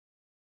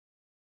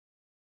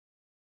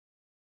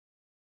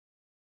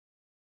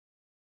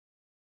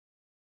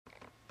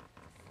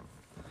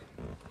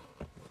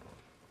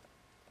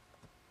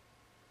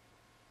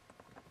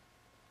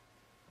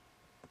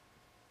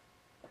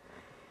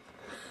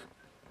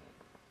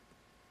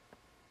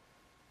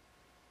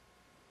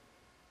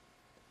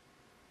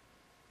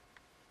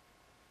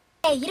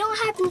Hey, you don't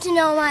happen to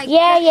know my...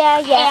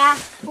 Yeah.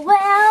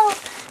 Well,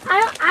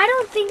 I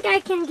don't think I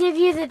can give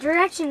you the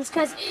directions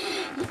because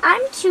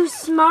I'm too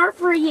smart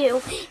for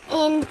you.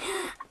 And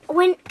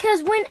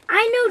because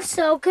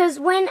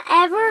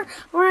whenever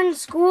we're in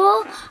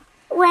school,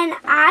 when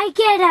I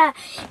get a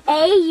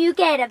A, you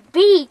get a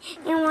B.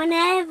 And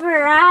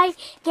whenever I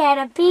get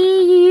a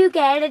B, you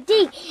get a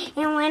D.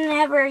 And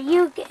whenever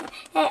I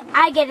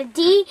get a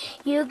D,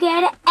 you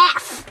get an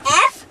F.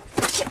 F?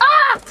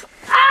 Oh!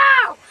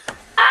 Ow!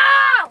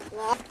 Ow!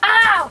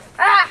 Ow!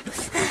 Ah!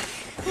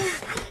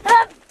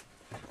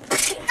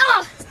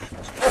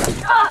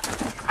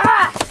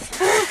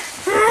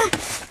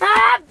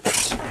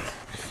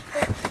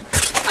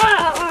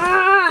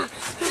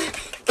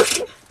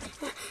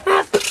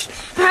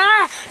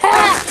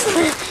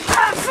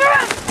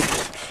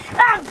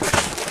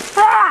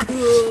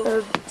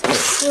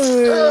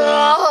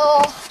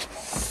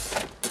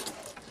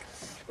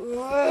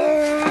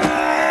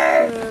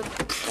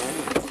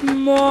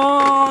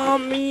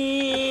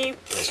 Mommy.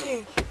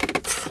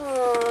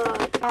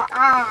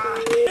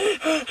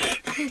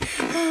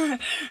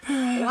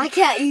 Why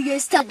can't you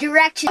just tell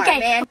directions, Okay,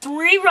 man?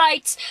 3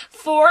 rights,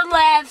 4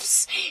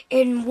 lefts,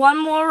 and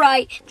 1 more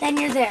right. Then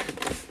you're there.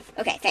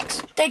 Okay,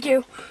 thanks. Thank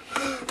you.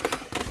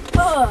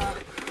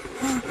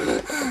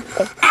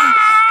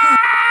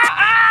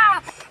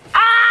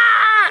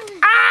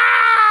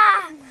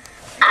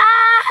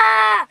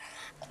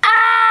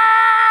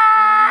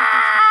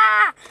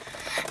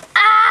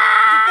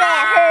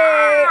 That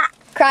hurt.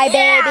 Cry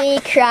baby,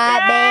 cry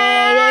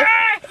baby.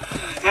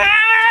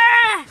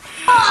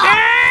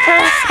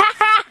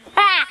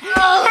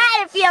 How do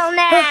you feel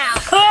now?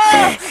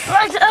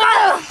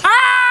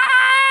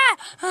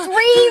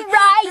 3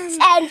 rights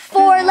and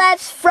 4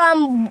 lefts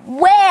from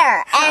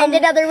where? And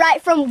another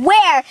right from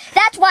where?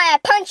 That's why I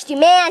punched you,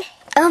 man.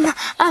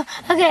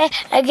 Okay.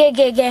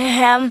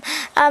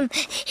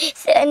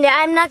 And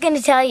I'm not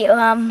gonna tell you.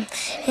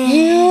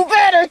 You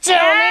better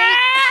tell me.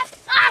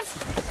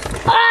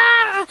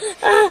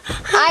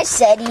 I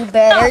said you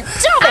better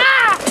tell me.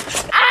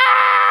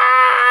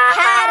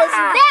 How does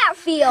that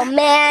feel,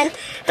 man?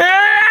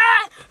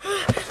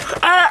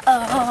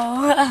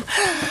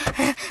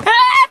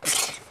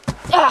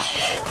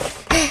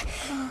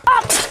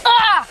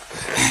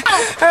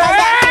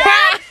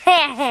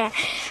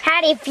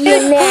 How do you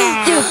feel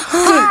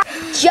now?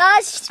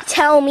 Just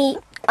tell me,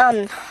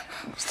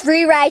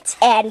 3 rights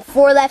and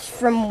 4 lefts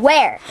from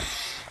where?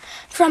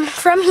 From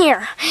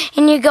here,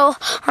 and you go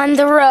on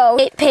the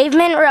road,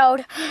 pavement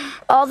road,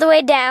 all the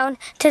way down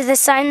to the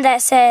sign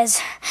that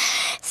says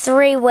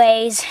 3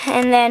 ways,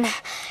 and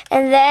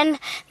then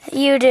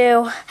you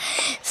do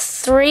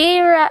 3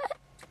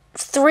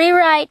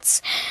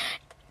 rights,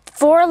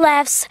 4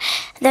 lefts,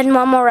 then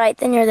 1 more right,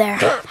 then you're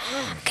there.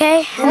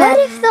 Okay? What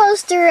if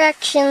those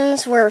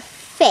directions were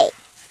fake?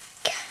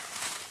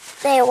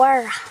 They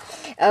were.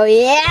 Oh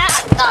yeah?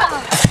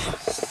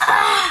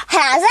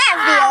 How's that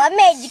feel? I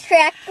made you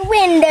crack the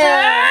window.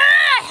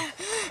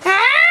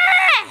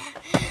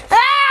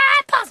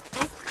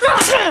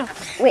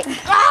 Wait.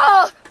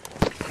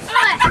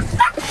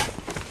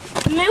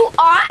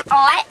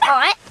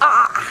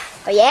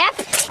 Oh yeah?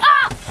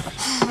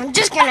 I'm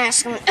just gonna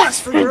ask someone else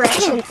for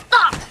directions.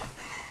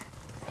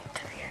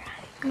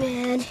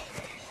 Man.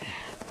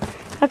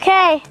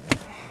 Okay.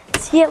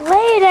 See you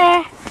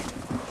later.